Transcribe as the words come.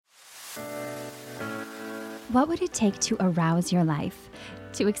What would it take to arouse your life,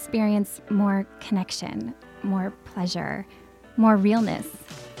 to experience more connection, more pleasure, more realness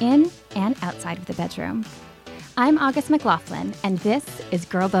in and outside of the bedroom? I'm August McLaughlin, and this is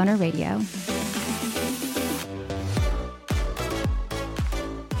Girl Boner Radio.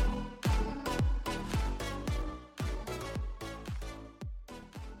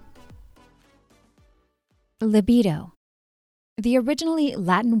 Libido. The originally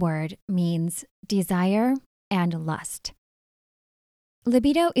Latin word means desire and lust.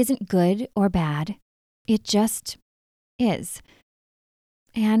 Libido isn't good or bad, it just is.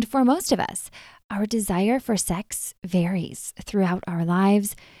 And for most of us, our desire for sex varies throughout our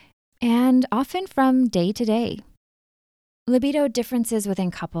lives and often from day to day. Libido differences within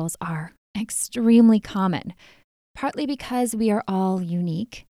couples are extremely common, partly because we are all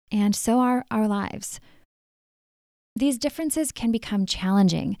unique, and so are our lives. These differences can become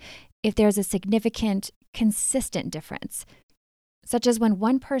challenging if there's a significant, consistent difference, such as when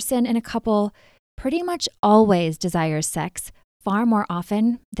one person in a couple pretty much always desires sex far more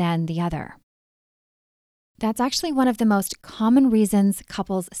often than the other. That's actually one of the most common reasons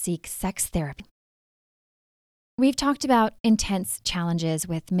couples seek sex therapy. We've talked about intense challenges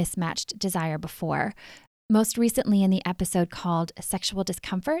with mismatched desire before, most recently in the episode called Sexual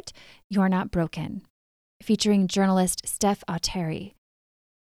Discomfort, You're Not Broken, featuring journalist Steph Auteri.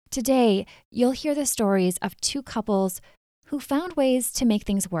 Today, you'll hear the stories of two couples who found ways to make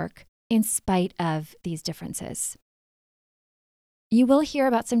things work in spite of these differences. You will hear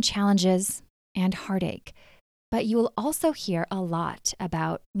about some challenges and heartache, but you will also hear a lot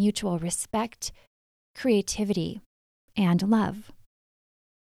about mutual respect, creativity, and love.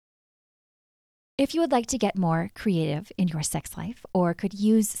 If you would like to get more creative in your sex life or could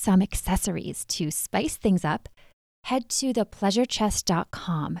use some accessories to spice things up, head to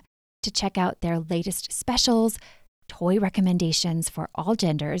thepleasurechest.com to check out their latest specials, toy recommendations for all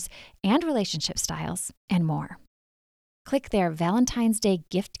genders and relationship styles, and more. Click their Valentine's Day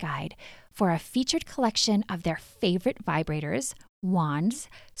gift guide for a featured collection of their favorite vibrators, wands,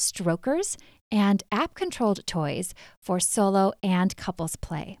 strokers, and app-controlled toys for solo and couples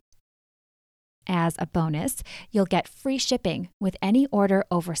play. As a bonus, you'll get free shipping with any order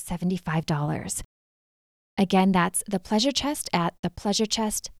over $75. Again, that's The Pleasure Chest at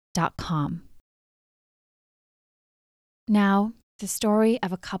thepleasurechest.com. Now, the story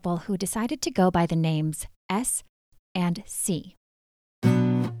of a couple who decided to go by the names S and C.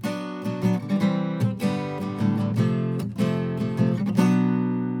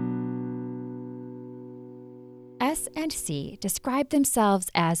 S and C describe themselves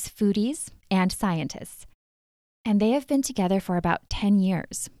as foodies and scientists, and they have been together for about 10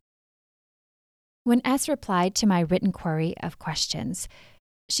 years. When S replied to my written query of questions,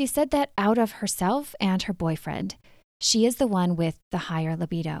 she said that out of herself and her boyfriend, she is the one with the higher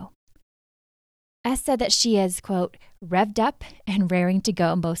libido. S said that she is, quote, revved up and raring to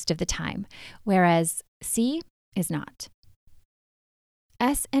go most of the time, whereas C is not.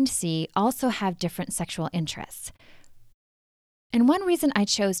 S and C also have different sexual interests. And one reason I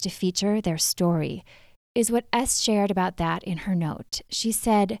chose to feature their story is what S shared about that in her note. She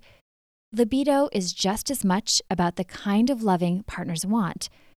said, libido is just as much about the kind of loving partners want,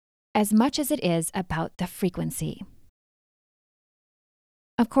 as much as it is about the frequency.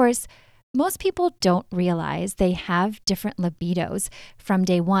 Of course, most people don't realize they have different libidos from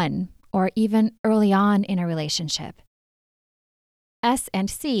day one or even early on in a relationship. S and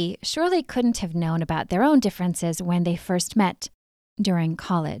C surely couldn't have known about their own differences when they first met during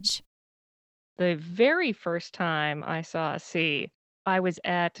college. The very first time I saw C, I was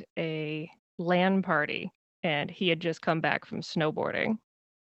at a LAN party and he had just come back from snowboarding.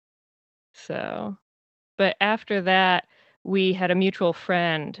 So, but after that, we had a mutual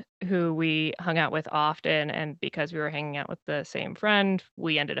friend who we hung out with often, and because we were hanging out with the same friend,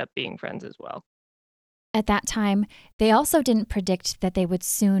 we ended up being friends as well. At that time, they also didn't predict that they would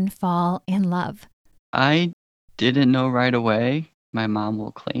soon fall in love. I didn't know right away. My mom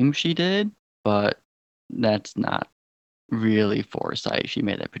will claim she did, but that's not really foresight. She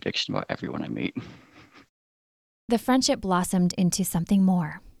made that prediction about everyone I meet. The friendship blossomed into something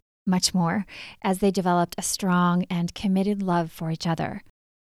more, much more, as they developed a strong and committed love for each other.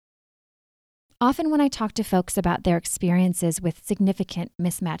 Often when I talk to folks about their experiences with significant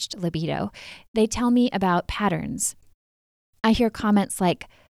mismatched libido, they tell me about patterns. I hear comments like,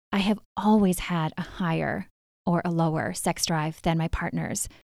 I have always had a higher or a lower sex drive than my partner's.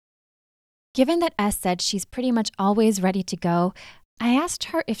 Given that S said she's pretty much always ready to go, I asked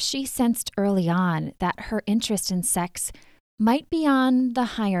her if she sensed early on that her interest in sex might be on the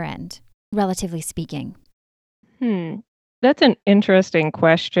higher end, relatively speaking. Hmm. That's an interesting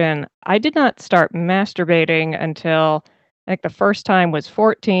question. I did not start masturbating until like the first time was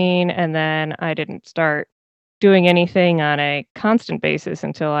 14, and then I didn't start doing anything on a constant basis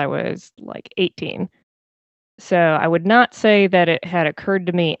until I was like 18. So I would not say that it had occurred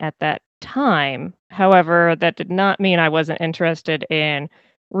to me at that time. However, that did not mean I wasn't interested in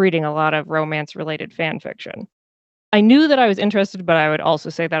reading a lot of romance related fan fiction. I knew that I was interested, but I would also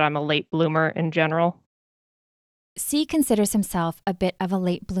say that I'm a late bloomer in general. C considers himself a bit of a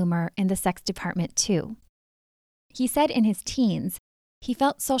late bloomer in the sex department, too. He said in his teens, he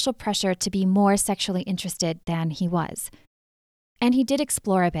felt social pressure to be more sexually interested than he was. And he did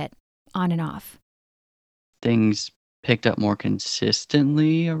explore a bit, on and off. Things picked up more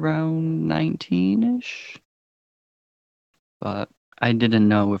consistently around 19-ish, but I didn't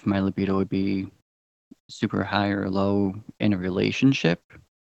know if my libido would be super high or low in a relationship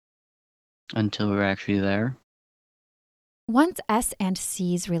until we were actually there. Once S and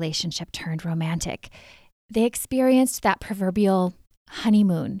C's relationship turned romantic, they experienced that proverbial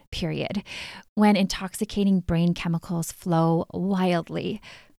honeymoon period when intoxicating brain chemicals flow wildly.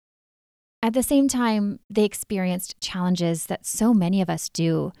 At the same time, they experienced challenges that so many of us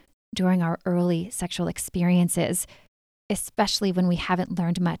do during our early sexual experiences, especially when we haven't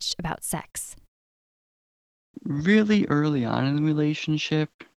learned much about sex. Really early on in the relationship,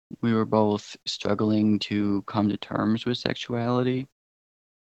 we were both struggling to come to terms with sexuality,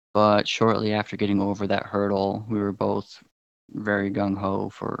 but shortly after getting over that hurdle, we were both very gung ho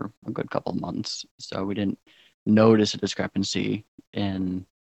for a good couple months. So we didn't notice a discrepancy in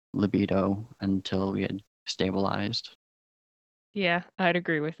libido until we had stabilized. Yeah, I'd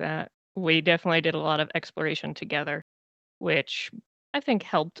agree with that. We definitely did a lot of exploration together, which I think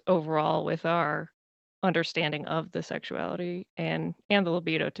helped overall with our understanding of the sexuality and the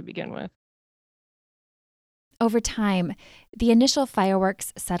libido to begin with. Over time, the initial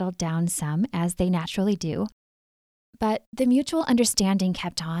fireworks settled down some, as they naturally do, but the mutual understanding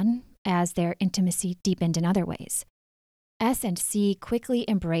kept on as their intimacy deepened in other ways. S and C quickly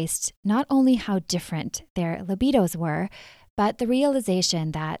embraced not only how different their libidos were, but the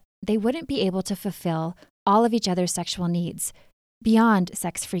realization that they wouldn't be able to fulfill all of each other's sexual needs beyond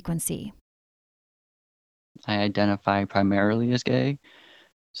sex frequency. I identify primarily as gay.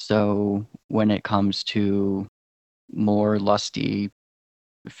 So when it comes to more lusty,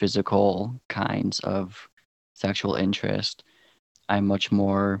 physical kinds of sexual interest, I'm much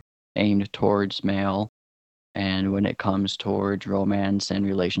more aimed towards male. And when it comes towards romance and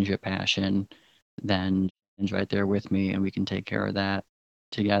relationship passion, then Jen's right there with me and we can take care of that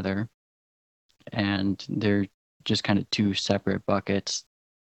together. And they're just kind of two separate buckets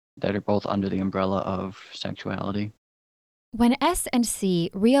that are both under the umbrella of sexuality. When S and C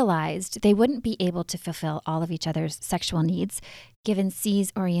realized they wouldn't be able to fulfill all of each other's sexual needs, given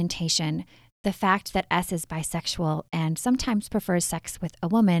C's orientation, the fact that S is bisexual and sometimes prefers sex with a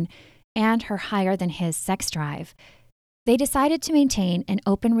woman, and her higher than his sex drive, they decided to maintain an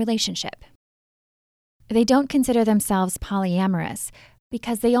open relationship. They don't consider themselves polyamorous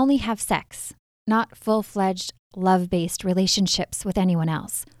because they only have sex, not full-fledged, love-based relationships with anyone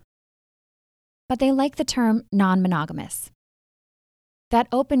else. But they like the term non-monogamous. That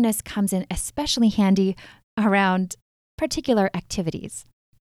openness comes in especially handy around particular activities.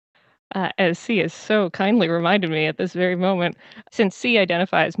 As C has so kindly reminded me at this very moment, since C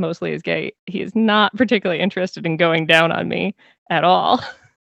identifies mostly as gay, he is not particularly interested in going down on me at all.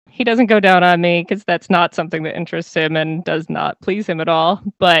 He doesn't go down on me because that's not something that interests him and does not please him at all,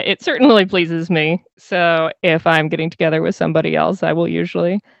 but it certainly pleases me. So if I'm getting together with somebody else, I will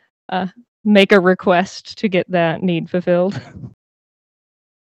usually uh, make a request to get that need fulfilled.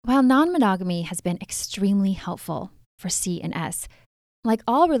 While non-monogamy has been extremely helpful for C and S, like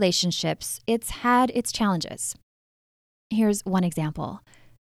all relationships, it's had its challenges. Here's one example.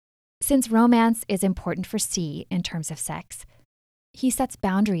 Since romance is important for C in terms of sex, he sets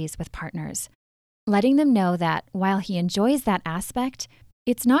boundaries with partners, letting them know that while he enjoys that aspect,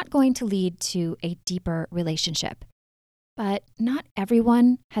 it's not going to lead to a deeper relationship. But not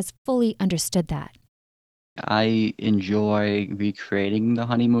everyone has fully understood that. I enjoy recreating the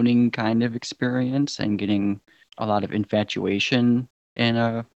honeymooning kind of experience and getting a lot of infatuation in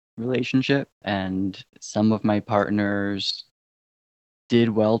a relationship. And some of my partners did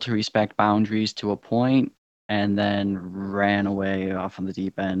well to respect boundaries to a point and then ran away off on the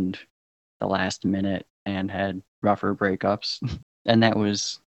deep end the last minute and had rougher breakups. And that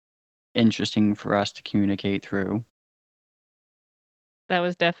was interesting for us to communicate through. That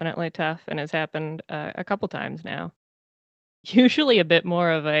was definitely tough and has happened a couple times now. Usually a bit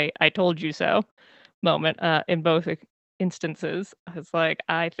more of a "I told you so" moment, in both instances. I was like,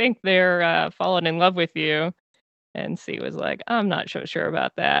 "I think they're, falling in love with you," and C was like, "I'm not so sure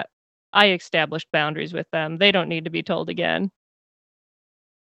about that. I established boundaries with them. They don't need to be told again."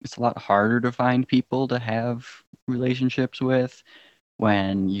 It's a lot harder to find people to have relationships with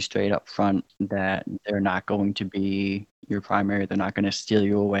when you straight up front that they're not going to be your primary, they're not gonna steal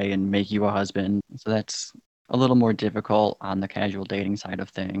you away and make you a husband. So that's a little more difficult on the casual dating side of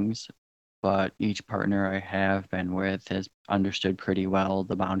things. But each partner I have been with has understood pretty well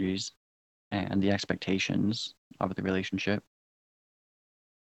the boundaries and the expectations of the relationship.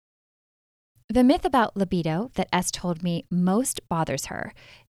 The myth about libido that S told me most bothers her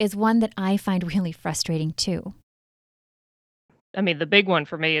is one that I find really frustrating too. I mean, the big one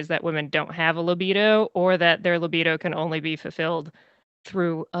for me is that women don't have a libido or that their libido can only be fulfilled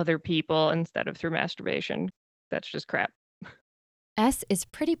through other people instead of through masturbation. That's just crap. S is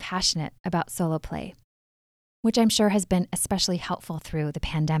pretty passionate about solo play, which I'm sure has been especially helpful through the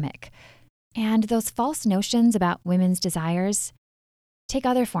pandemic. And those false notions about women's desires take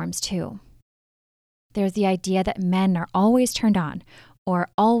other forms too. There's the idea that men are always turned on or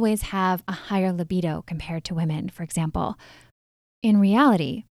always have a higher libido compared to women, for example. In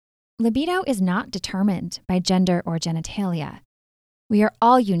reality, libido is not determined by gender or genitalia. We are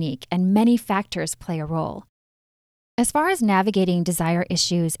all unique and many factors play a role. As far as navigating desire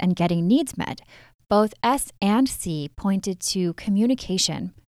issues and getting needs met, both S and C pointed to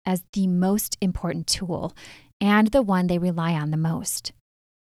communication as the most important tool and the one they rely on the most.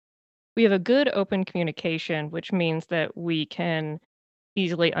 We have a good open communication, which means that we can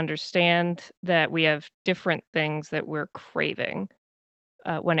easily understand that we have different things that we're craving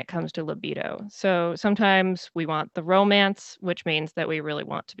when it comes to libido. So sometimes we want the romance, which means that we really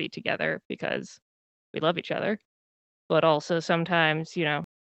want to be together because we love each other. But also sometimes,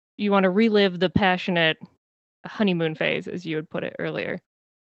 you want to relive the passionate honeymoon phase, as you would put it earlier.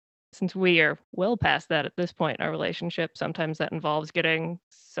 Since we are well past that at this point in our relationship, sometimes that involves getting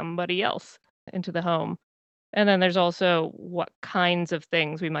somebody else into the home. And then there's also what kinds of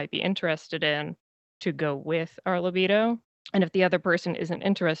things we might be interested in to go with our libido. And if the other person isn't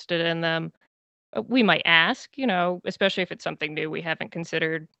interested in them, we might ask, especially if it's something new we haven't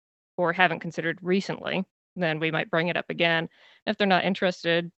considered or haven't considered recently, then we might bring it up again. If they're not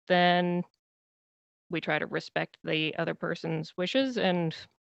interested, then we try to respect the other person's wishes and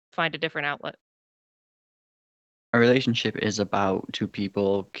find a different outlet. A relationship is about two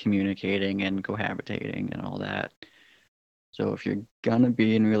people communicating and cohabitating and all that. So if you're gonna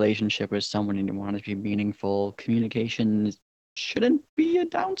be in a relationship with someone and you want it to be meaningful, communication shouldn't be a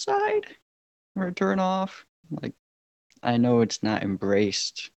downside or a turn off. Like, I know it's not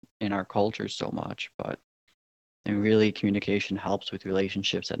embraced in our culture so much, but and really communication helps with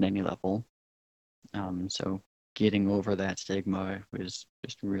relationships at any level. So getting over that stigma was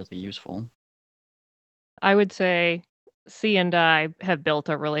just really useful. I would say C and I have built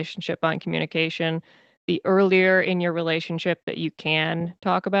a relationship on communication. The earlier in your relationship that you can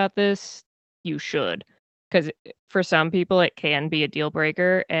talk about this, you should. Because for some people, it can be a deal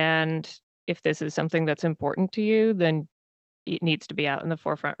breaker. And if this is something that's important to you, then it needs to be out in the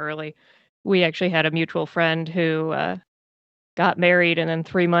forefront early. We actually had a mutual friend who got married, and then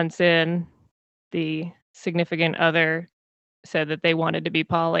 3 months in, the significant other said that they wanted to be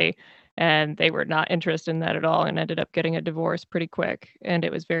poly, and they were not interested in that at all and ended up getting a divorce pretty quick, and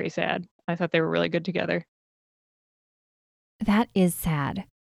it was very sad. I thought they were really good together. That is sad.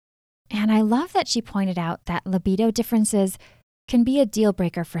 And I love that she pointed out that libido differences can be a deal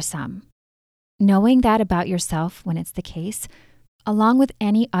breaker for some. Knowing that about yourself when it's the case, along with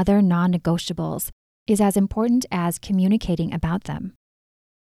any other non negotiables, is as important as communicating about them.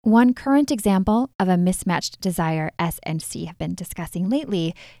 One current example of a mismatched desire S and C have been discussing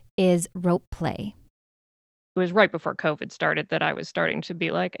lately is rope play. It was right before COVID started that I was starting to be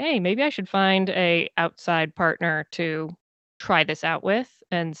like, "Hey, maybe I should find a outside partner to try this out with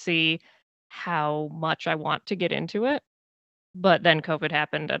and see how much I want to get into it." But then COVID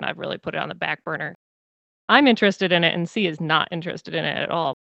happened and I've really put it on the back burner. I'm interested in it and C is not interested in it at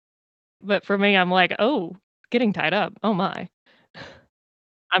all. But for me, I'm like, "Oh, getting tied up. Oh my.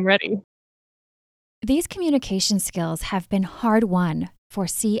 I'm ready." These communication skills have been hard won for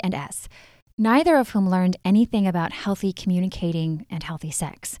C and S, neither of whom learned anything about healthy communicating and healthy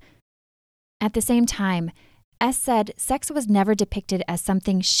sex. At the same time, S said sex was never depicted as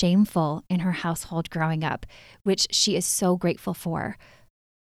something shameful in her household growing up, which she is so grateful for.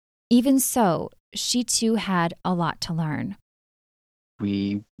 Even so, she too had a lot to learn.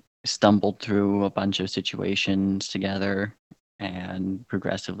 We stumbled through a bunch of situations together and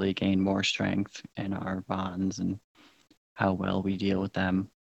progressively gain more strength in our bonds and how well we deal with them.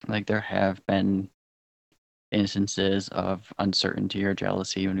 Like there have been instances of uncertainty or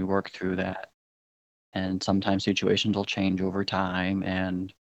jealousy when we work through that. And sometimes situations will change over time,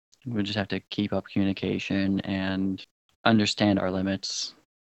 and we just have to keep up communication and understand our limits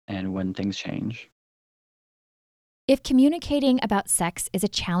and when things change. If communicating about sex is a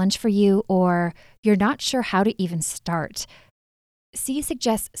challenge for you or you're not sure how to even start, C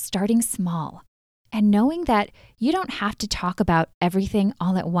suggests starting small and knowing that you don't have to talk about everything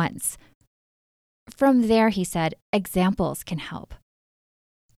all at once. From there, he said, examples can help.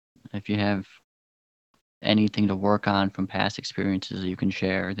 If you have anything to work on from past experiences that you can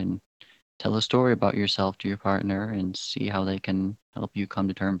share, then tell a story about yourself to your partner and see how they can help you come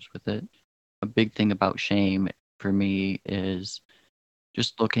to terms with it. A big thing about shame for me is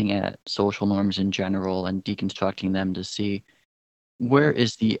just looking at social norms in general and deconstructing them to see where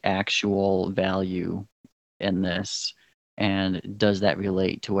is the actual value in this, and does that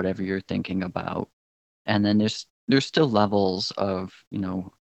relate to whatever you're thinking about? And then there's still levels of,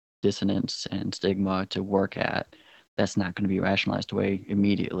 dissonance and stigma to work at. That's not going to be rationalized away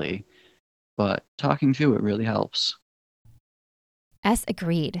immediately, but talking through it really helps. S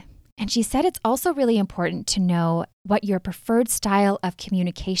agreed. And she said it's also really important to know what your preferred style of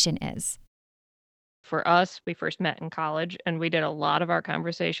communication is. For us, we first met in college, and we did a lot of our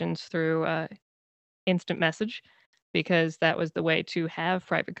conversations through instant message because that was the way to have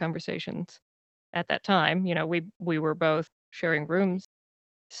private conversations at that time. We were both sharing rooms.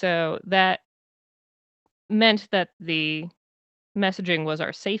 So that meant that the messaging was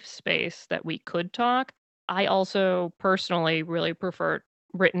our safe space that we could talk. I also personally really prefer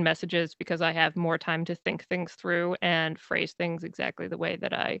written messages because I have more time to think things through and phrase things exactly the way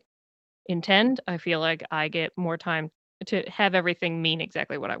that I intend. I feel like I get more time to have everything mean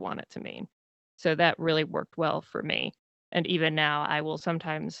exactly what I want it to mean. So that really worked well for me. And even now, I will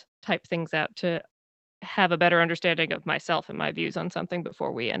sometimes type things out to have a better understanding of myself and my views on something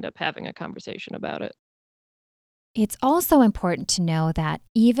before we end up having a conversation about it. It's also important to know that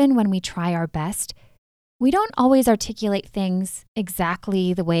even when we try our best, we don't always articulate things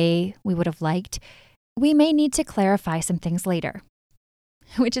exactly the way we would have liked. We may need to clarify some things later,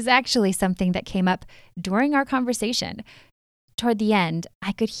 which is actually something that came up during our conversation. Toward the end,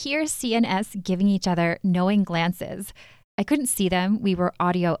 I could hear CNS giving each other knowing glances. I couldn't see them, we were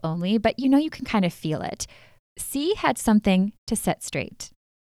audio only, but you can kind of feel it. C had something to set straight.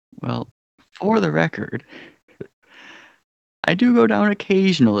 Well, for the record, I do go down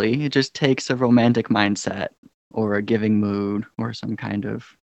occasionally. It just takes a romantic mindset or a giving mood or some kind of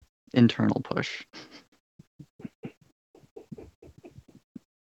internal push.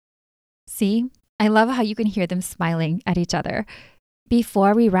 See, I love how you can hear them smiling at each other.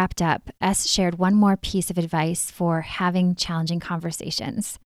 Before we wrapped up, S shared one more piece of advice for having challenging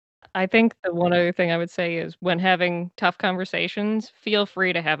conversations. I think the one other thing I would say is when having tough conversations, feel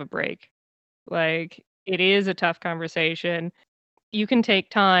free to have a break. Like, it is a tough conversation. You can take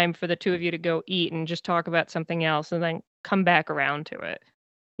time for the 2 of you to go eat and just talk about something else and then come back around to it.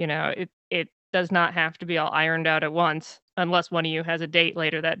 It does not have to be all ironed out at once unless one of you has a date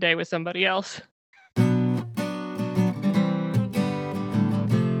later that day with somebody else.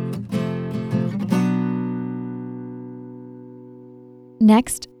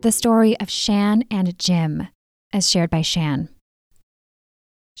 Next, the story of Shan and Jim, as shared by Shan.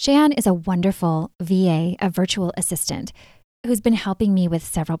 Shan is a wonderful VA, a virtual assistant, who's been helping me with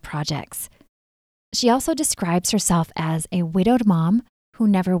several projects. She also describes herself as a widowed mom who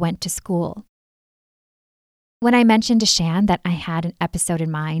never went to school. When I mentioned to Shan that I had an episode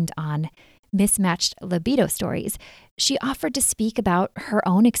in mind on mismatched libido stories, she offered to speak about her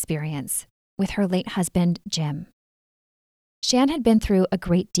own experience with her late husband, Jim. Shan had been through a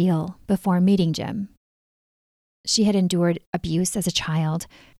great deal before meeting Jim. She had endured abuse as a child,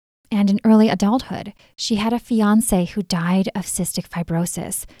 and in early adulthood, she had a fiancé who died of cystic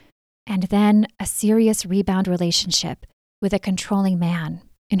fibrosis, and then a serious rebound relationship with a controlling man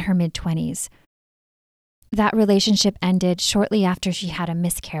in her mid-20s. That relationship ended shortly after she had a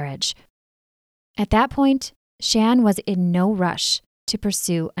miscarriage. At that point, Shan was in no rush to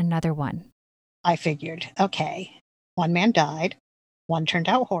pursue another one. I figured, okay, one man died, one turned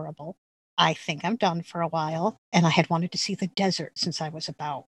out horrible. I think I'm done for a while. And I had wanted to see the desert since I was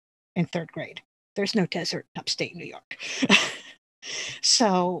about in third grade. There's no desert in upstate New York.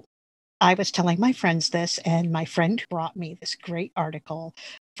 So I was telling my friends this, and my friend brought me this great article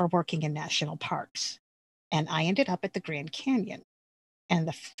for working in national parks. And I ended up at the Grand Canyon. And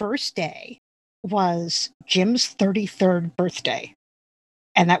the first day, was Jim's 33rd birthday.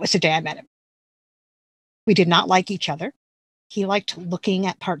 And that was the day I met him. We did not like each other. He liked looking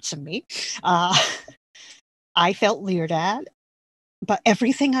at parts of me. I felt leered at, but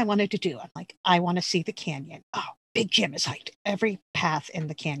everything I wanted to do, I'm like, I want to see the canyon. Oh, Big Jim has hiked every path in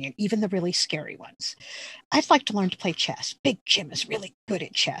the canyon, even the really scary ones. I'd like to learn to play chess. Big Jim is really good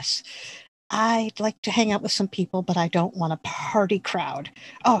at chess. I'd like to hang out with some people, but I don't want a party crowd.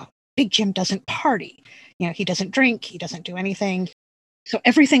 Oh, Big Jim doesn't party. He doesn't drink. He doesn't do anything. So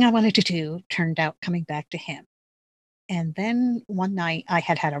everything I wanted to do turned out coming back to him. And then one night I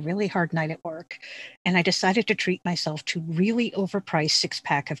had a really hard night at work, and I decided to treat myself to really overpriced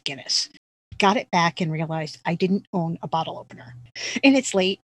 6-pack of Guinness. Got it back and realized I didn't own a bottle opener. And it's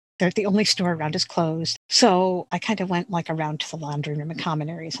late. They're the only store around is closed. So I kind of went around to the laundry room and common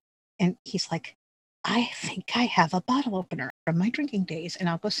areas. And he's like, I think I have a bottle opener from my drinking days, and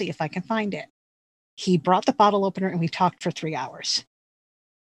I'll go see if I can find it. He brought the bottle opener, and we talked for 3 hours.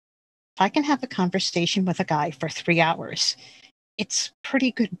 If I can have a conversation with a guy for 3 hours, it's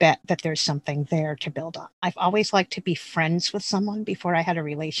pretty good bet that there's something there to build on. I've always liked to be friends with someone before I had a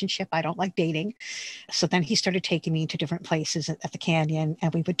relationship. I don't like dating. So then he started taking me to different places at the canyon,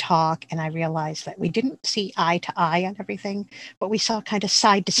 and we would talk, and I realized that we didn't see eye to eye on everything, but we saw kind of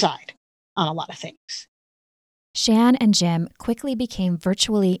side to side on a lot of things. Shan and Jim quickly became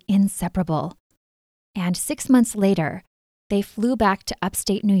virtually inseparable. And 6 months later, they flew back to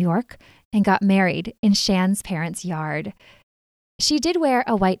upstate New York and got married in Shan's parents' yard. She did wear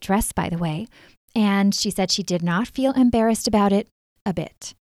a white dress, by the way, and she said she did not feel embarrassed about it a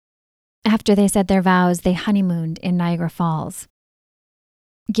bit. After they said their vows, they honeymooned in Niagara Falls.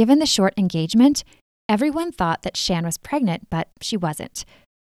 Given the short engagement, everyone thought that Shan was pregnant, but she wasn't.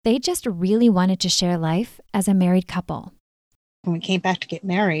 They just really wanted to share life as a married couple. When we came back to get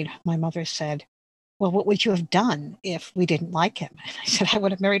married, my mother said, well, what would you have done if we didn't like him? And I said, I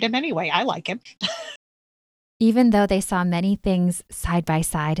would have married him anyway. I like him. Even though they saw many things side by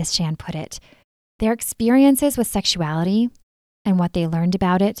side, as Shan put it, their experiences with sexuality and what they learned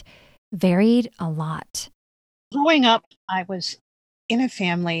about it varied a lot. Growing up, I was in a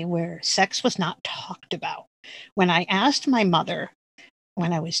family where sex was not talked about. When I asked my mother,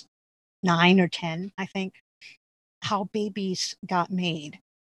 when I was 9 or 10, I think, how babies got made,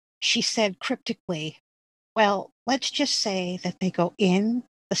 she said cryptically, well, let's just say that they go in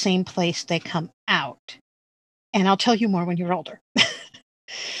the same place they come out. And I'll tell you more when you're older.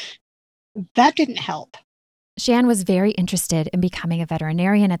 That didn't help. Shan was very interested in becoming a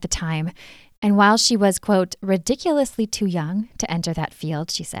veterinarian at the time. And while she was, quote, ridiculously too young to enter that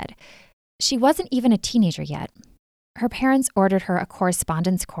field, she said, she wasn't even a teenager yet. Her parents ordered her a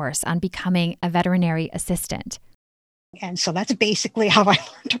correspondence course on becoming a veterinary assistant. And so that's basically how I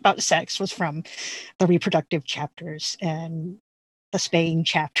learned about sex, was from the reproductive chapters and the spaying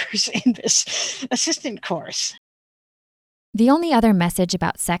chapters in this assistant course. The only other message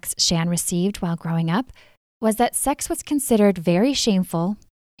about sex Shan received while growing up was that sex was considered very shameful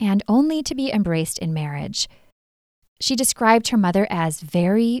and only to be embraced in marriage. She described her mother as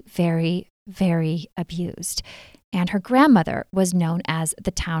very, very, very abused, and her grandmother was known as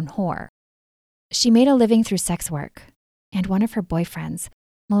the town whore. She made a living through sex work, and one of her boyfriends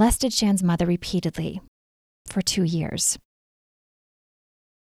molested Shan's mother repeatedly for 2 years.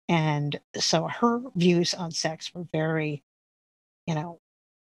 And so her views on sex were very,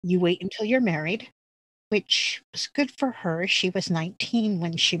 you wait until you're married, which was good for her. She was 19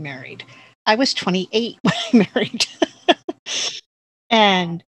 when she married. I was 28 when I married.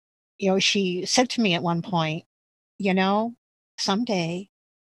 And, she said to me at one point, someday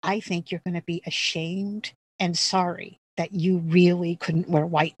I think you're going to be ashamed and sorry that you really couldn't wear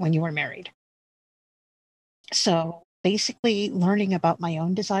white when you were married. So basically, learning about my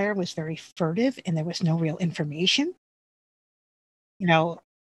own desire was very furtive, and there was no real information.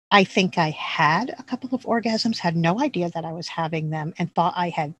 I think I had a couple of orgasms, had no idea that I was having them, and thought I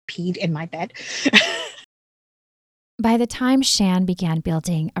had peed in my bed. By the time Shan began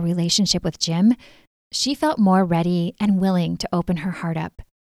building a relationship with Jim, she felt more ready and willing to open her heart up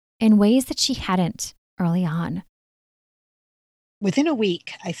in ways that she hadn't early on. Within a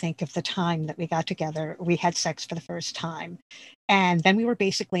week, I think, of the time that we got together, we had sex for the first time. And then we were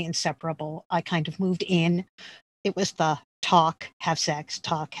basically inseparable. I kind of moved in. It was the talk, have sex,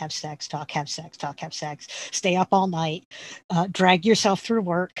 talk, have sex, talk, have sex, talk, have sex, stay up all night, drag yourself through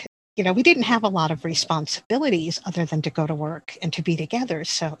work. We didn't have a lot of responsibilities other than to go to work and to be together.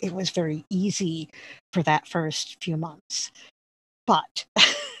 So it was very easy for that first few months. But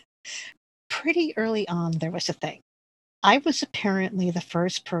pretty early on, there was a thing. I was apparently the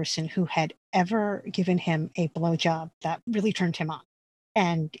first person who had ever given him a blowjob that really turned him on.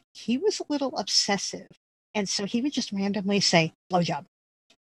 And he was a little obsessive. And so he would just randomly say, blowjob.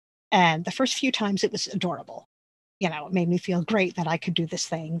 And the first few times it was adorable. It made me feel great that I could do this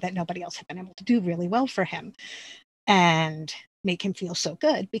thing that nobody else had been able to do really well for him and make him feel so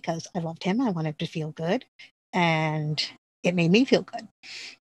good because I loved him. I wanted to feel good. And it made me feel good.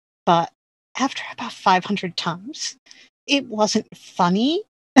 But after about 500 times, it wasn't funny.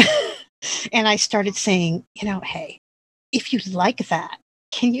 And I started saying, hey, if you like that,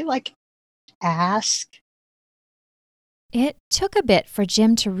 can you ask? It took a bit for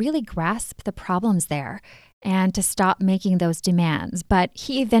Jim to really grasp the problems there and to stop making those demands, but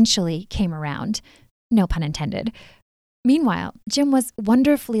he eventually came around. No pun intended. Meanwhile, Jim was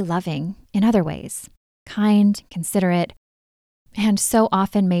wonderfully loving in other ways, kind, considerate, and so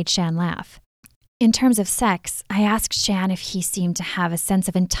often made Shan laugh. In terms of sex, I asked Shan if he seemed to have a sense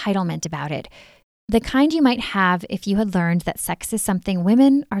of entitlement about it, the kind you might have if you had learned that sex is something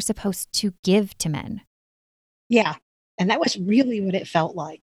women are supposed to give to men. Yeah, and that was really what it felt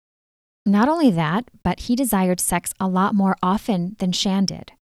like. Not only that, but he desired sex a lot more often than Shan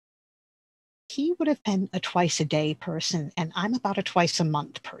did. He would have been a twice a day person, and I'm about a twice a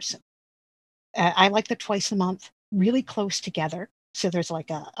month person. I like the twice a month really close together. So there's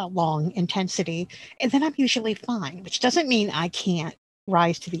a long intensity. And then I'm usually fine, which doesn't mean I can't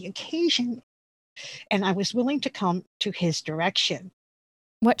rise to the occasion. And I was willing to come to his direction.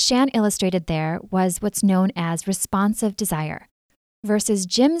 What Shan illustrated there was what's known as responsive desire versus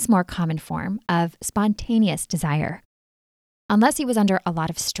Jim's more common form of spontaneous desire. Unless he was under a lot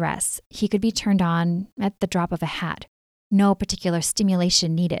of stress, he could be turned on at the drop of a hat, no particular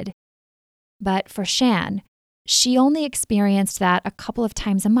stimulation needed. But for Shan, she only experienced that a couple of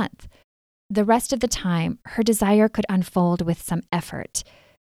times a month. The rest of the time, her desire could unfold with some effort.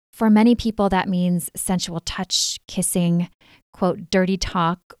 For many people, that means sensual touch, kissing, quote, dirty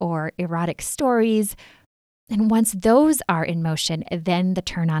talk, or erotic stories. And once those are in motion, then the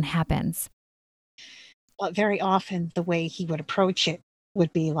turn on happens. But very often, the way he would approach it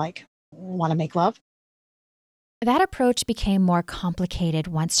would be like, want to make love? That approach became more complicated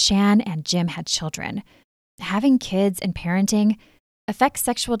once Shan and Jim had children. Having kids and parenting affects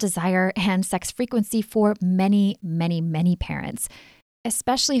sexual desire and sex frequency for many, many, many parents,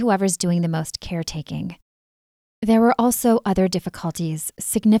 especially whoever's doing the most caretaking. There were also other difficulties,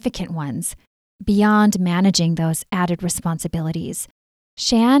 significant ones, beyond managing those added responsibilities.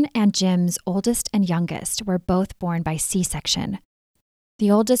 Shan and Jim's oldest and youngest were both born by C-section. The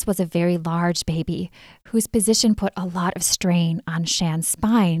oldest was a very large baby whose position put a lot of strain on Shan's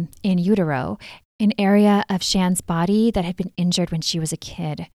spine in utero, an area of Shan's body that had been injured when she was a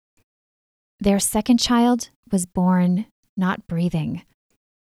kid. Their second child was born not breathing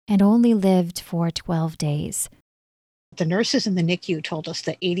and only lived for 12 days. The nurses in the NICU told us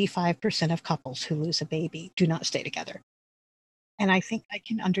that 85% of couples who lose a baby do not stay together. And I think I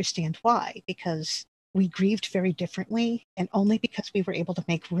can understand why, because we grieved very differently, and only because we were able to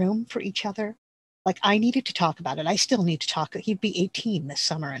make room for each other. I needed to talk about it. I still need to talk. He'd be 18 this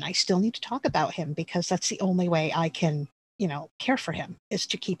summer, and I still need to talk about him because that's the only way I can, care for him, is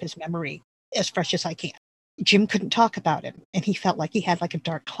to keep his memory as fresh as I can. Jim couldn't talk about him, and he felt like he had a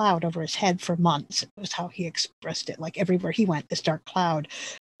dark cloud over his head for months. It was how he expressed it. Everywhere he went, this dark cloud.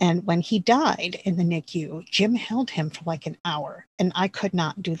 And when he died in the NICU, Jim held him for an hour, and I could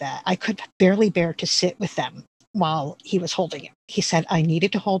not do that. I could barely bear to sit with them while he was holding him. He said I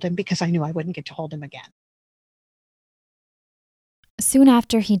needed to hold him because I knew I wouldn't get to hold him again. Soon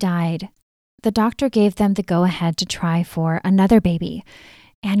after he died, the doctor gave them the go-ahead to try for another baby,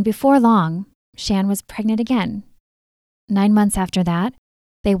 and before long, Shan was pregnant again. 9 months after that,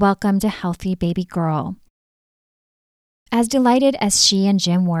 they welcomed a healthy baby girl. As delighted as she and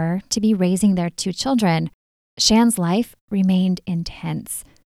Jim were to be raising their 2 children, Shan's life remained intense.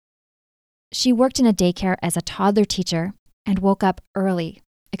 She worked in a daycare as a toddler teacher and woke up early,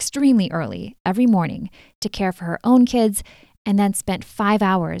 extremely early, every morning to care for her own kids, and then spent 5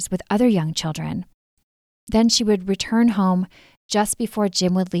 hours with other young children. Then she would return home just before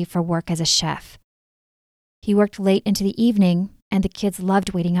Jim would leave for work as a chef. He worked late into the evening, and the kids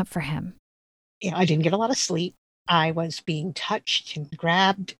loved waiting up for him. I didn't get a lot of sleep. I was being touched and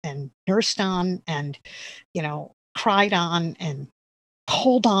grabbed and nursed on and, cried on and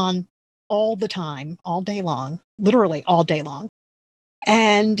pulled on all the time, all day long, literally all day long.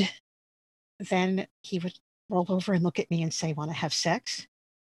 And then he would roll over and look at me and say, want to have sex?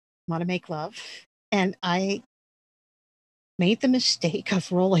 Want to make love? And I made the mistake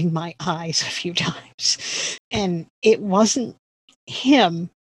of rolling my eyes a few times. And it wasn't him,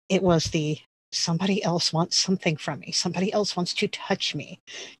 it was the somebody else wants something from me. Somebody else wants to touch me.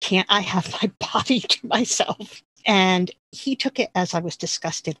 Can't I have my body to myself? And he took it as I was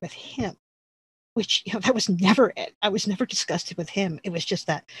disgusted with him, which, that was never it. I was never disgusted with him. It was just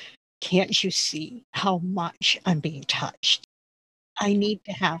that, can't you see how much I'm being touched? I need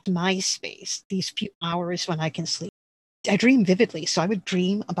to have my space, these few hours when I can sleep. I dream vividly. So I would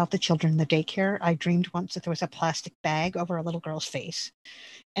dream about the children in the daycare. I dreamed once that there was a plastic bag over a little girl's face.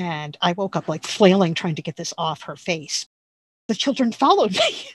 And I woke up like flailing, trying to get this off her face. The children followed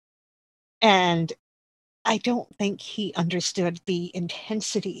me. And I don't think he understood the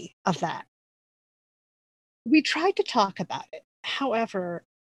intensity of that. We tried to talk about it. However,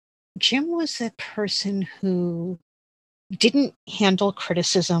 Jim was a person who didn't handle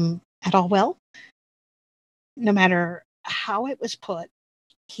criticism at all well. No matter how it was put,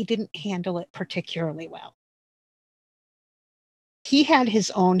 he didn't handle it particularly well. He had his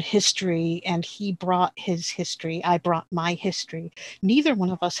own history and he brought his history. I brought my history. Neither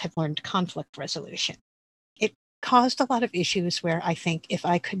one of us had learned conflict resolution. It caused a lot of issues where I think if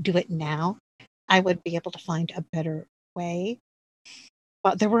I could do it now, I would be able to find a better way.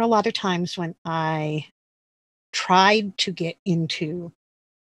 But there were a lot of times when I tried to get into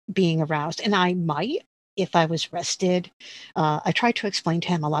being aroused, and I might if I was rested. I tried to explain to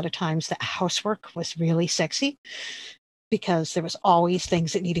him a lot of times that housework was really sexy because there was always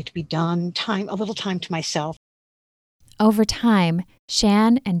things that needed to be done, a little time to myself. Over time,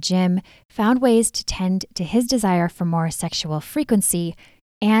 Shan and Jim found ways to tend to his desire for more sexual frequency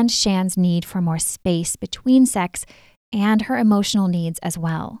and Shan's need for more space between sex and her emotional needs as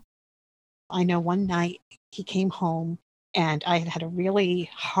well. I know one night he came home and I had had a really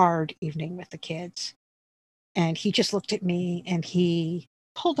hard evening with the kids. And he just looked at me and he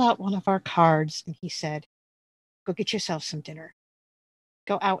pulled out one of our cards and he said, "Go get yourself some dinner.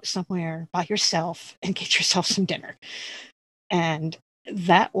 Go out somewhere by yourself and get yourself some dinner." And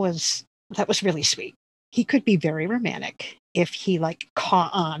that was really sweet. He could be very romantic if he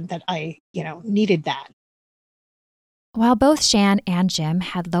caught on that I, needed that. While both Shan and Jim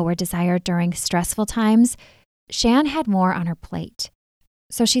had lower desire during stressful times, Shan had more on her plate.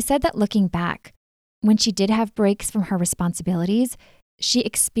 So she said that looking back, when she did have breaks from her responsibilities, she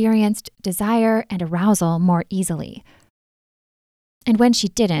experienced desire and arousal more easily. And when she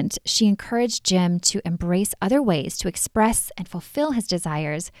didn't, she encouraged Jim to embrace other ways to express and fulfill his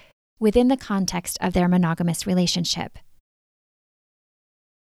desires within the context of their monogamous relationship.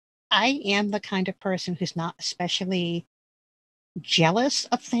 I am the kind of person who's not especially jealous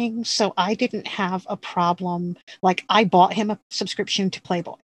of things, so I didn't have a problem. Like, I bought him a subscription to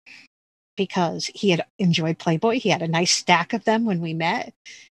Playboy because he had enjoyed Playboy. He had a nice stack of them when we met,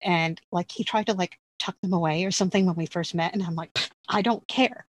 and he tried to tuck them away or something when we first met, and I'm like, I don't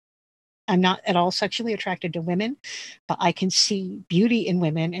care. I'm not at all sexually attracted to women, but I can see beauty in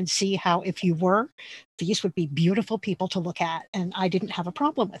women and see how if you were, these would be beautiful people to look at, and I didn't have a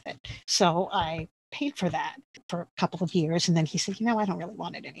problem with it. So I paid for that for a couple of years, and then he said, I don't really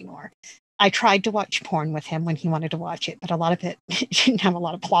want it anymore. I tried to watch porn with him when he wanted to watch it, but a lot of it didn't have a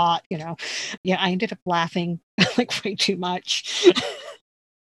lot of plot, Yeah, I ended up laughing way too much.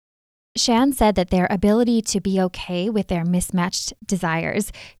 Shan said that their ability to be okay with their mismatched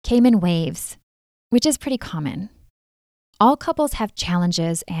desires came in waves, which is pretty common. All couples have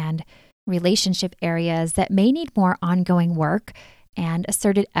challenges and relationship areas that may need more ongoing work and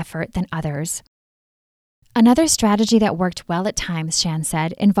asserted effort than others. Another strategy that worked well at times, Shan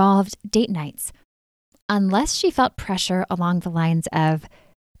said, involved date nights. Unless she felt pressure along the lines of,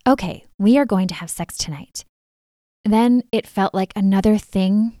 okay, we are going to have sex tonight, then it felt like another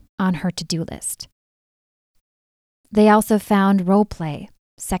thing on her to-do list. They also found role play,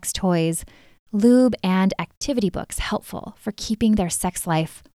 sex toys, lube, and activity books helpful for keeping their sex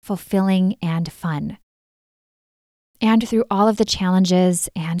life fulfilling and fun. And through all of the challenges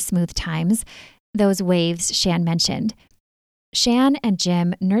and smooth times, those waves Shan mentioned, Shan and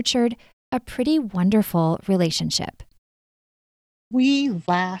Jim nurtured a pretty wonderful relationship. We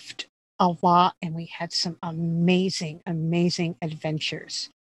laughed a lot and we had some amazing, amazing adventures.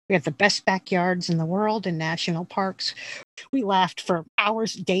 We have the best backyards in the world in national parks. We laughed for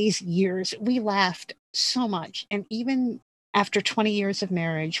hours, days, years. We laughed so much. And even after 20 years of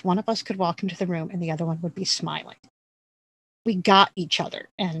marriage, one of us could walk into the room and the other one would be smiling. We got each other.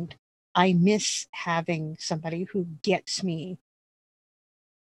 And I miss having somebody who gets me.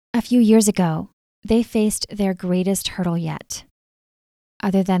 A few years ago, they faced their greatest hurdle yet,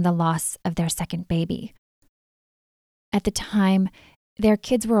 other than the loss of their second baby. At the time, their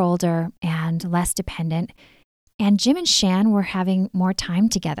kids were older and less dependent, and Jim and Shan were having more time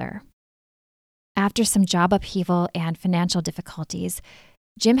together. After some job upheaval and financial difficulties,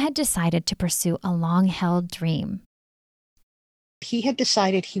 Jim had decided to pursue a long-held dream. He had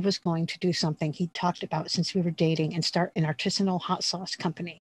decided he was going to do something he'd talked about since we were dating and start an artisanal hot sauce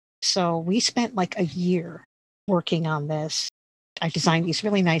company. So we spent like a year working on this. I designed these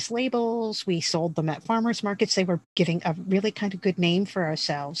really nice labels. We sold them at farmers markets. They were getting a really kind of good name for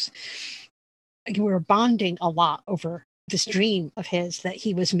ourselves. We were bonding a lot over this dream of his that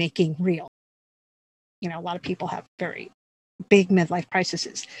he was making real. You know, a lot of people have very big midlife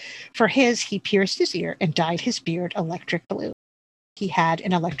crises. For his, he pierced his ear and dyed his beard electric blue. He had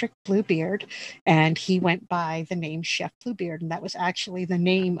an electric blue beard, and he went by the name Chef Bluebeard, and that was actually the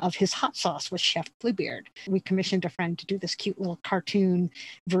name of his hot sauce was Chef Bluebeard. We commissioned a friend to do this cute little cartoon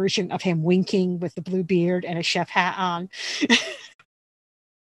version of him winking with the blue beard and a chef hat on.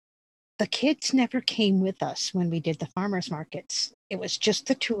 The kids never came with us when we did the farmers markets. It was just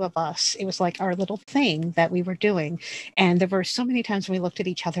the two of us. It was like our little thing that we were doing. And there were so many times when we looked at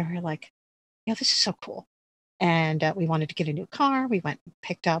each other and we were like, yeah, this is so cool. And we wanted to get a new car. We went and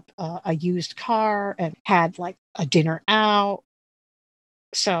picked up a used car and had like a dinner out.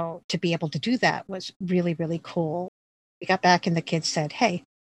 So to be able to do that was really, really cool. We got back and the kids said, hey,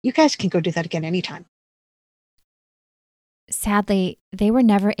 you guys can go do that again anytime. Sadly, they were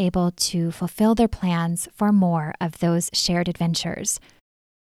never able to fulfill their plans for more of those shared adventures.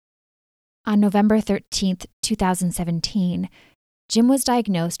 On November 13th, 2017, Jim was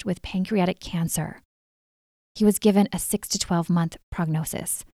diagnosed with pancreatic cancer. He was given a 6 to 12-month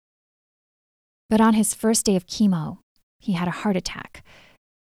prognosis. But on his first day of chemo, he had a heart attack.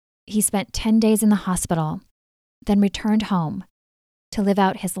 He spent 10 days in the hospital, then returned home to live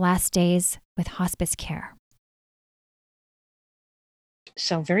out his last days with hospice care.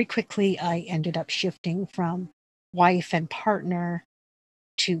 So very quickly, I ended up shifting from wife and partner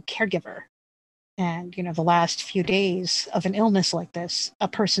to caregiver. And, you know, the last few days of an illness like this, a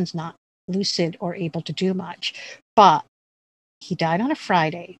person's not lucid or able to do much. But he died on a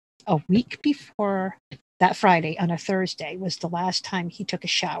Friday. A week before that Friday, on a Thursday, was the last time he took a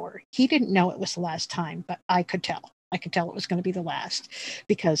shower. He didn't know it was the last time, but I could tell. I could tell it was going to be the last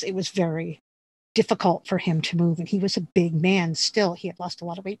because it was very difficult for him to move. And he was a big man still. He had lost a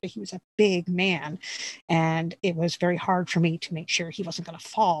lot of weight, but he was a big man. And it was very hard for me to make sure he wasn't going to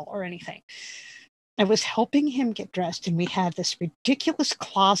fall or anything. I was helping him get dressed, and we had this ridiculous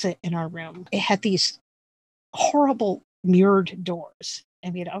closet in our room. It had these horrible mirrored doors.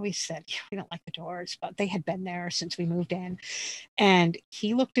 And we had always said, we don't like the doors, but they had been there since we moved in. And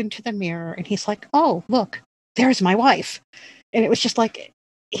he looked into the mirror and he's like, oh, look, there's my wife. And it was just like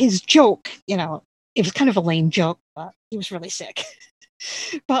his joke, you know, it was kind of a lame joke, but he was really sick.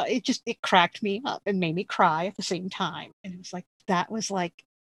 But it cracked me up and made me cry at the same time. And it was like, that was like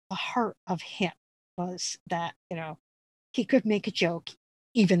the heart of him, was that, you know, he could make a joke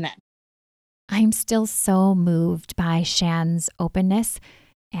even then. I'm still so moved by Shan's openness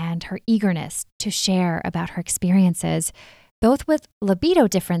and her eagerness to share about her experiences, both with libido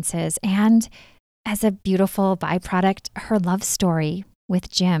differences and, as a beautiful byproduct, her love story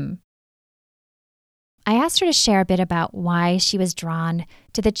with Jim. I asked her to share a bit about why she was drawn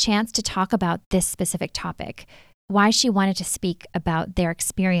to the chance to talk about this specific topic, why she wanted to speak about their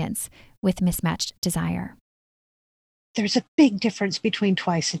experience with mismatched desire. There's a big difference between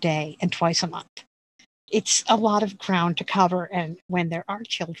twice a day and twice a month. It's a lot of ground to cover. And when there are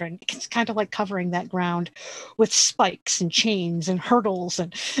children, it's kind of like covering that ground with spikes and chains and hurdles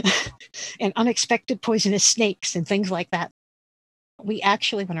and, and unexpected poisonous snakes and things like that. We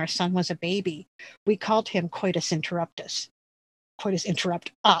actually, when our son was a baby, we called him coitus interruptus, coitus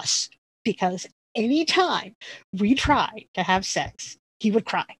interrupt us, because anytime we tried to have sex, he would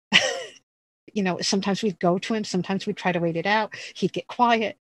cry. You know, sometimes we'd go to him, sometimes we'd try to wait it out. He'd get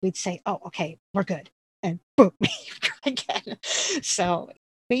quiet. We'd say, oh, okay, we're good. And boom, we try again. So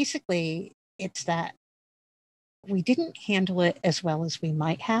basically, it's that we didn't handle it as well as we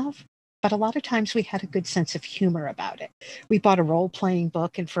might have, but a lot of times we had a good sense of humor about it. We bought a role-playing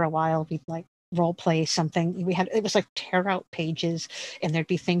book, and for a while we'd like role play something. It was like tear out pages, and there'd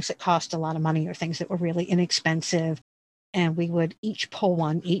be things that cost a lot of money or things that were really inexpensive. And we would each pull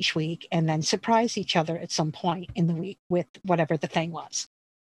one each week and then surprise each other at some point in the week with whatever the thing was.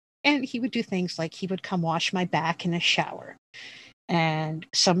 And he would do things like he would come wash my back in the shower. And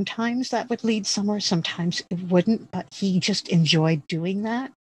sometimes that would lead somewhere, sometimes it wouldn't, but he just enjoyed doing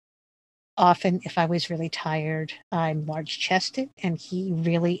that. Often, if I was really tired, I'm large chested, and he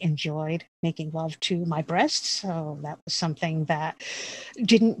really enjoyed making love to my breasts. So that was something that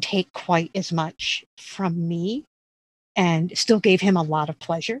didn't take quite as much from me and still gave him a lot of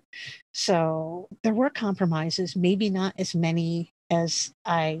pleasure. So there were compromises, maybe not as many as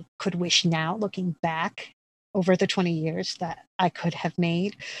I could wish now, looking back over the 20 years that I could have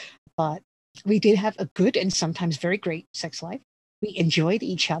made. But we did have a good and sometimes very great sex life. We enjoyed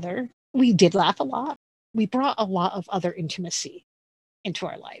each other. We did laugh a lot. We brought a lot of other intimacy into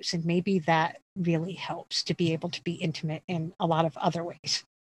our lives. And maybe that really helps to be able to be intimate in a lot of other ways.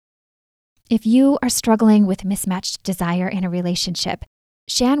 If you are struggling with mismatched desire in a relationship,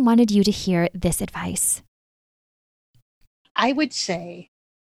 Shan wanted you to hear this advice. I would say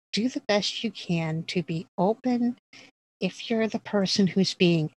do the best you can to be open. If you're the person who's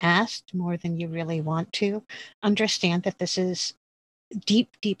being asked more than you really want to, understand that this is deep,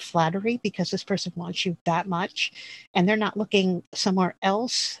 deep flattery because this person wants you that much and they're not looking somewhere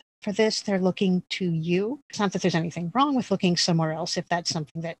else for this. They're looking to you. It's not that there's anything wrong with looking somewhere else if that's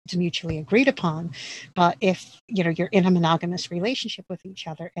something that's mutually agreed upon. But if you're in a monogamous relationship with each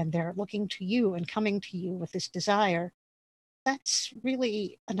other and they're looking to you and coming to you with this desire, that's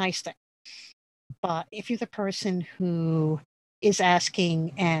really a nice thing. But if you're the person who is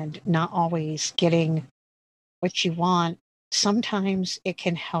asking and not always getting what you want, sometimes it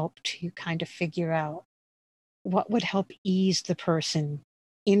can help to kind of figure out what would help ease the person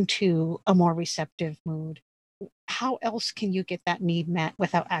into a more receptive mood. How else can you get that need met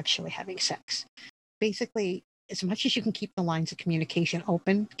without actually having sex? Basically, as much as you can keep the lines of communication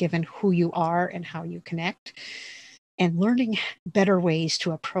open, given who you are and how you connect, and learning better ways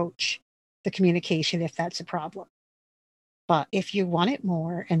to approach the communication if that's a problem. But if you want it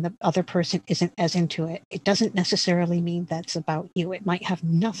more and the other person isn't as into it, it doesn't necessarily mean that's about you. It might have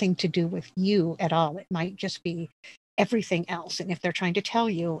nothing to do with you at all. It might just be everything else. And if they're trying to tell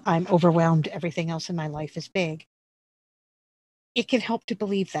you, I'm overwhelmed, everything else in my life is big, it can help to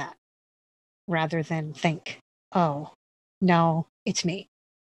believe that rather than think, oh, no, it's me.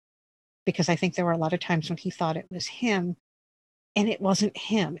 Because I think there were a lot of times when he thought it was him. And it wasn't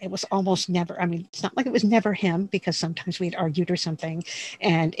him. It was almost never. I mean, it's not like it was never him because sometimes we'd argued or something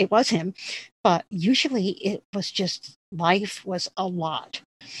and it was him. But usually it was just life was a lot.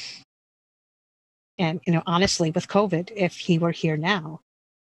 And, honestly, with COVID, if he were here now,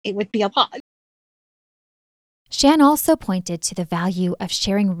 it would be a lot. Shan also pointed to the value of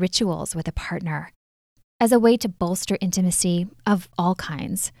sharing rituals with a partner as a way to bolster intimacy of all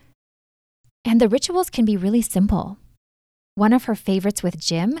kinds. And the rituals can be really simple. One of her favorites with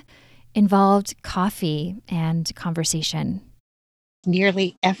Jim involved coffee and conversation.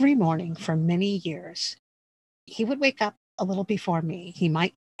 Nearly every morning for many years, he would wake up a little before me. He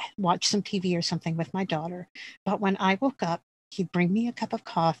might watch some TV or something with my daughter. But when I woke up, he'd bring me a cup of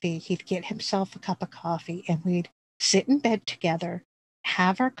coffee. He'd get himself a cup of coffee and we'd sit in bed together,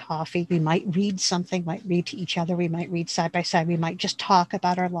 have our coffee. We might read something, might read to each other. We might read side by side. We might just talk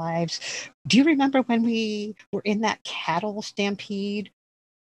about our lives. Do you remember when we were in that cattle stampede?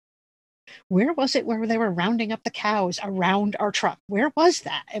 Where was it where they were rounding up the cows around our truck? Where was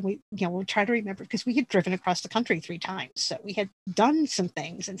that? And we'll try to remember because we had driven across the country 3 times. So we had done some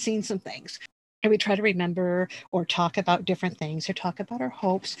things and seen some things. And we try to remember or talk about different things or talk about our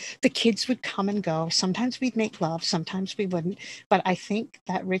hopes. The kids would come and go. Sometimes we'd make love, sometimes we wouldn't. But I think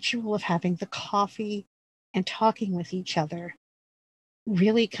that ritual of having the coffee and talking with each other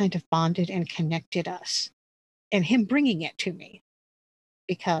really kind of bonded and connected us. And him bringing it to me,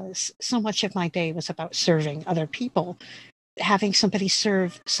 because so much of my day was about serving other people. Having somebody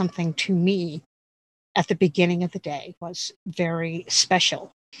serve something to me at the beginning of the day was very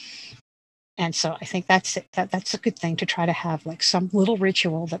special. And so I think that's a good thing to try to have, like some little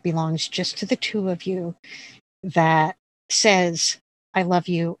ritual that belongs just to the two of you that says, I love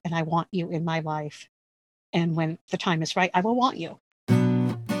you and I want you in my life. And when the time is right, I will want you.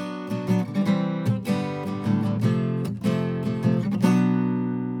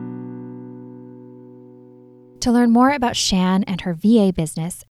 To learn more about Shan and her VA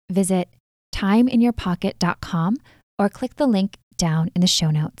business, visit timeinyourpocket.com or click the link down in the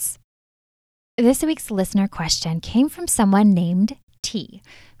show notes. This week's listener question came from someone named T,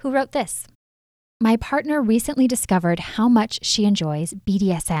 who wrote this. My partner recently discovered how much she enjoys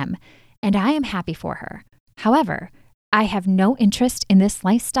BDSM, and I am happy for her. However, I have no interest in this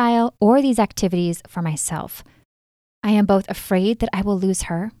lifestyle or these activities for myself. I am both afraid that I will lose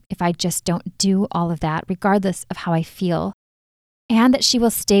her if I just don't do all of that, regardless of how I feel, and that she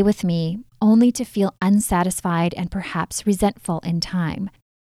will stay with me only to feel unsatisfied and perhaps resentful in time.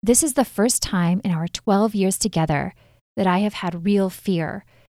 This is the first time in our 12 years together that I have had real fear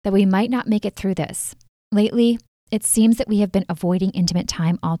that we might not make it through this. Lately, it seems that we have been avoiding intimate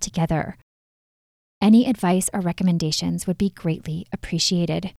time altogether. Any advice or recommendations would be greatly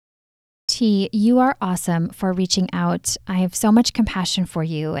appreciated. T, you are awesome for reaching out. I have so much compassion for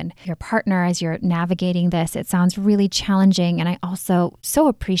you and your partner as you're navigating this. It sounds really challenging, and I also so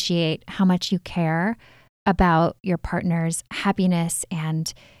appreciate how much you care about your partner's happiness,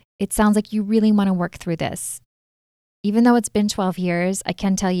 and it sounds like you really want to work through this. Even though it's been 12 years, I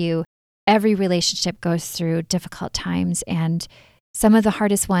can tell you every relationship goes through difficult times, and some of the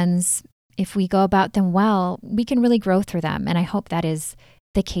hardest ones, if we go about them well, we can really grow through them, and I hope that is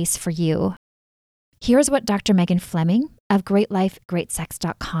the case for you. Here's what Dr. Megan Fleming of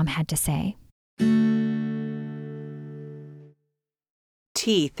GreatLifeGreatSex.com had to say.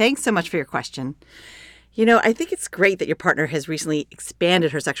 T, thanks so much for your question. I think it's great that your partner has recently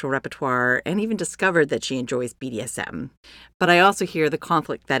expanded her sexual repertoire and even discovered that she enjoys BDSM. But I also hear the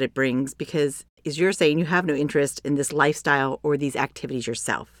conflict that it brings because, as you're saying, you have no interest in this lifestyle or these activities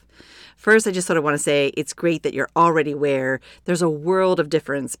yourself. First, I just sort of want to say it's great that you're already aware there's a world of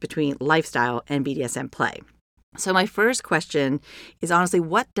difference between lifestyle and BDSM play. So my first question is honestly,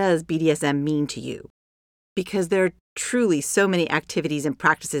 what does BDSM mean to you? Because there are truly so many activities and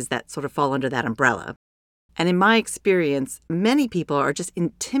practices that sort of fall under that umbrella. And in my experience, many people are just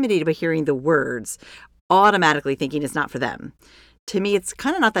intimidated by hearing the words, automatically thinking it's not for them. To me, it's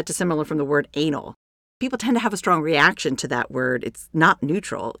kind of not that dissimilar from the word anal. People tend to have a strong reaction to that word. It's not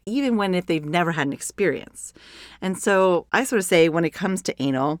neutral, even if they've never had an experience. And so I sort of say when it comes to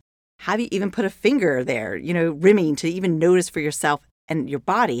anal, have you even put a finger there, rimming to even notice for yourself and your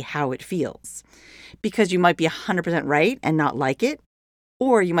body how it feels? Because you might be 100% right and not like it,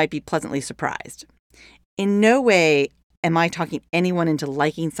 or you might be pleasantly surprised. In no way am I talking anyone into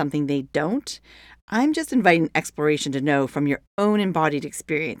liking something they don't. I'm just inviting exploration to know from your own embodied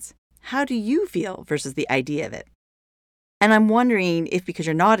experience. How do you feel versus the idea of it? And I'm wondering if, because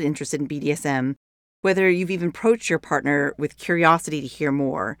you're not interested in BDSM, whether you've even approached your partner with curiosity to hear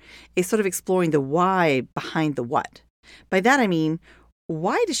more, is sort of exploring the why behind the what. By that I mean,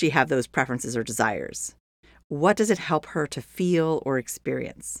 why does she have those preferences or desires? What does it help her to feel or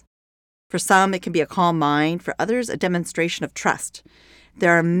experience? For some, it can be a calm mind. For others, a demonstration of trust.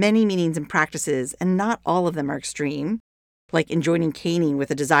 There are many meanings and practices, and not all of them are extreme, like enjoining caning with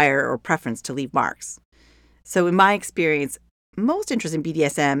a desire or preference to leave marks. So in my experience, most interest in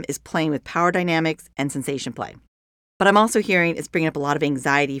BDSM is playing with power dynamics and sensation play. But I'm also hearing it's bringing up a lot of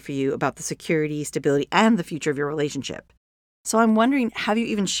anxiety for you about the security, stability, and the future of your relationship. So I'm wondering, have you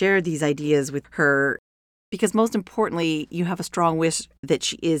even shared these ideas with her? Because most importantly, you have a strong wish that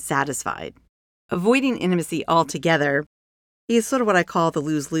she is satisfied. Avoiding intimacy altogether is sort of what I call the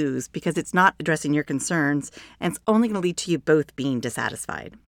lose-lose, because it's not addressing your concerns, and it's only going to lead to you both being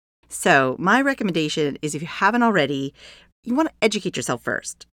dissatisfied. So my recommendation is, if you haven't already, you want to educate yourself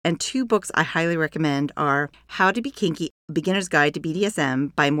first. And 2 books I highly recommend are How to Be Kinky, A Beginner's Guide to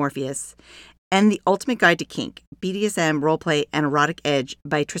BDSM by Morpheus, and The Ultimate Guide to Kink, BDSM, Roleplay, and Erotic Edge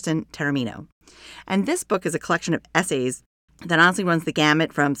by Tristan Taormino. And this book is a collection of essays that honestly runs the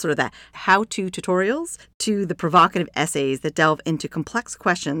gamut from sort of the how-to tutorials to the provocative essays that delve into complex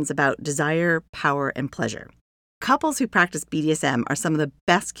questions about desire, power, and pleasure. Couples who practice BDSM are some of the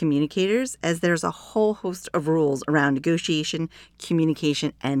best communicators, as there's a whole host of rules around negotiation,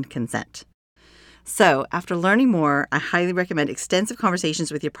 communication, and consent. So, after learning more, I highly recommend extensive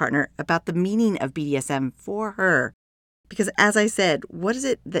conversations with your partner about the meaning of BDSM for her. Because as I said, what is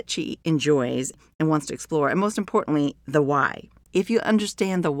it that she enjoys and wants to explore? And most importantly, the why. If you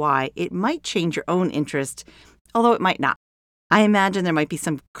understand the why, it might change your own interest, although it might not. I imagine there might be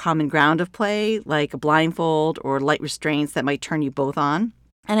some common ground of play, like a blindfold or light restraints that might turn you both on.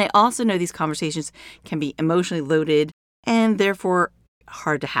 And I also know these conversations can be emotionally loaded and therefore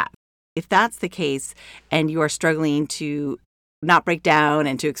hard to have. If that's the case and you are struggling to not break down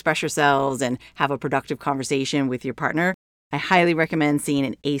and to express yourselves and have a productive conversation with your partner, I highly recommend seeing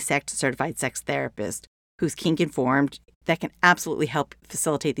an AASECT certified sex therapist who's kink informed that can absolutely help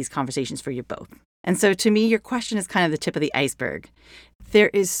facilitate these conversations for you both. And so to me, your question is kind of the tip of the iceberg. There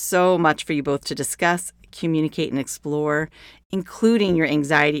is so much for you both to discuss, communicate, and explore, including your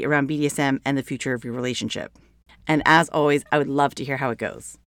anxiety around BDSM and the future of your relationship. And as always, I would love to hear how it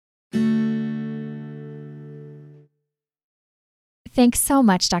goes. Thanks so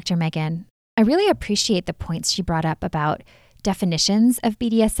much, Dr. Megan. I really appreciate the points she brought up about definitions of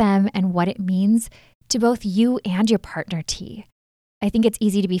BDSM and what it means to both you and your partner, T. I think it's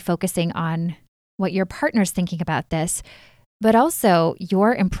easy to be focusing on what your partner's thinking about this, but also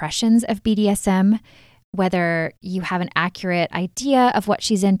your impressions of BDSM, whether you have an accurate idea of what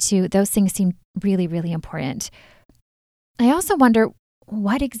she's into. Those things seem really, really important. I also wonder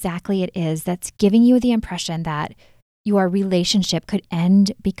what exactly it is that's giving you the impression that your relationship could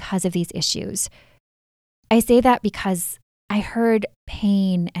end because of these issues. I say that because I heard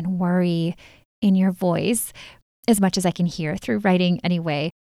pain and worry in your voice, as much as I can hear through writing anyway.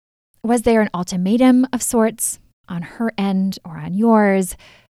 Was there an ultimatum of sorts on her end or on yours?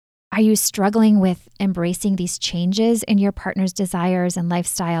 Are you struggling with embracing these changes in your partner's desires and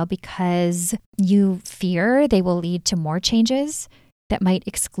lifestyle because you fear they will lead to more changes that might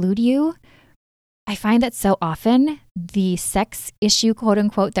exclude you? I find that so often the sex issue, quote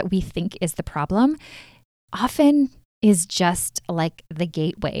unquote, that we think is the problem often is just like the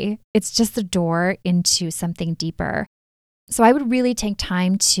gateway. It's just the door into something deeper. So I would really take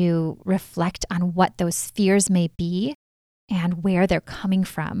time to reflect on what those fears may be and where they're coming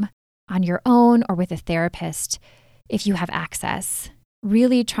from on your own or with a therapist if you have access.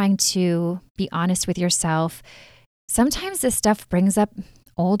 Really trying to be honest with yourself. Sometimes this stuff brings up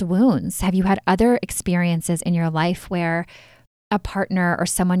old wounds. Have you had other experiences in your life where a partner or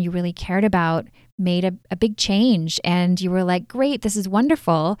someone you really cared about made a big change and you were like, great, this is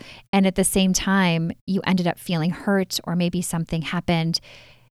wonderful. And at the same time, you ended up feeling hurt, or maybe something happened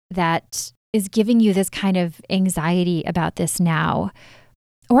that is giving you this kind of anxiety about this now.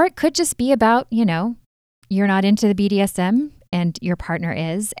 Or it could just be about, you're not into the BDSM and your partner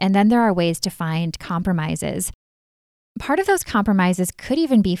is. And then there are ways to find compromises. Part of those compromises could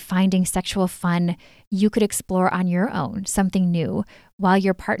even be finding sexual fun you could explore on your own, something new, while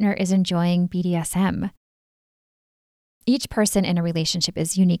your partner is enjoying BDSM. Each person in a relationship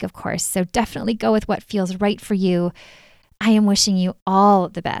is unique, of course, so definitely go with what feels right for you. I am wishing you all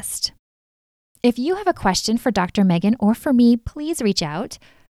the best. If you have a question for Dr. Megan or for me, please reach out.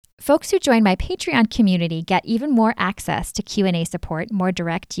 Folks who join my Patreon community get even more access to Q&A support, more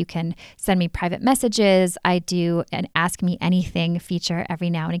direct. You can send me private messages. I do an Ask Me Anything feature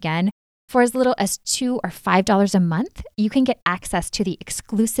every now and again. For as little as $2 or $5 a month, you can get access to the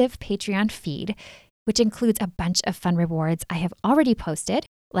exclusive Patreon feed, which includes a bunch of fun rewards I have already posted,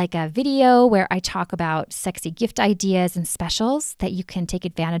 like a video where I talk about sexy gift ideas and specials that you can take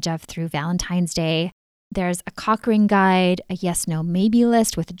advantage of through Valentine's Day. There's a cock ring guide, a yes, no, maybe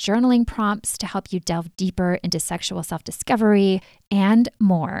list with journaling prompts to help you delve deeper into sexual self-discovery, and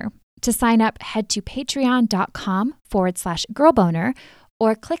more. To sign up, head to patreon.com/girlboner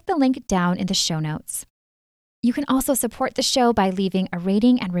or click the link down in the show notes. You can also support the show by leaving a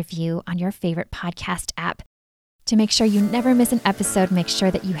rating and review on your favorite podcast app. To make sure you never miss an episode, make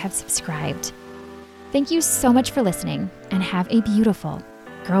sure that you have subscribed. Thank you so much for listening, and have a beautiful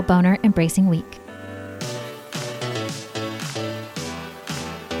Girl Boner Embracing Week.